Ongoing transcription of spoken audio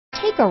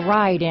Take a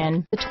ride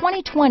in the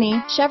 2020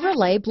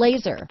 Chevrolet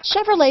Blazer.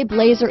 Chevrolet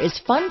Blazer is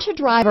fun to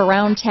drive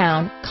around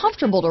town,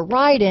 comfortable to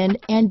ride in,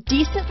 and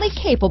decently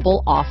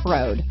capable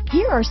off-road.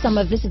 Here are some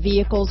of this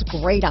vehicle's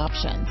great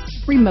options: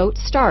 remote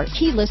start,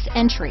 keyless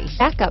entry,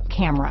 backup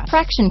camera,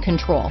 traction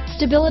control,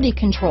 stability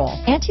control,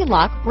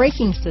 anti-lock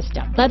braking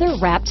system,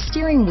 leather-wrapped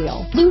steering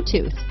wheel,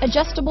 Bluetooth,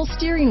 adjustable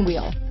steering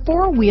wheel,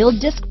 four-wheel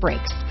disc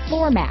brakes,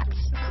 floor mats,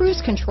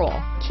 cruise control,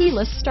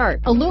 keyless start,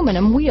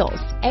 aluminum wheels,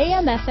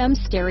 AM/FM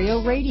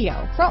stereo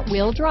radio,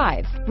 front-wheel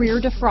drive, rear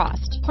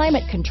defrost,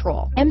 climate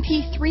control,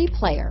 MP3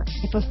 player.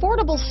 If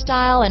affordable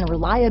style and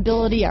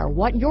reliability are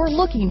what you're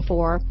looking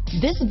for,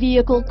 this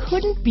vehicle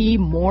couldn't be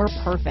more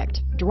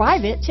perfect.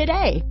 Drive it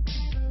today.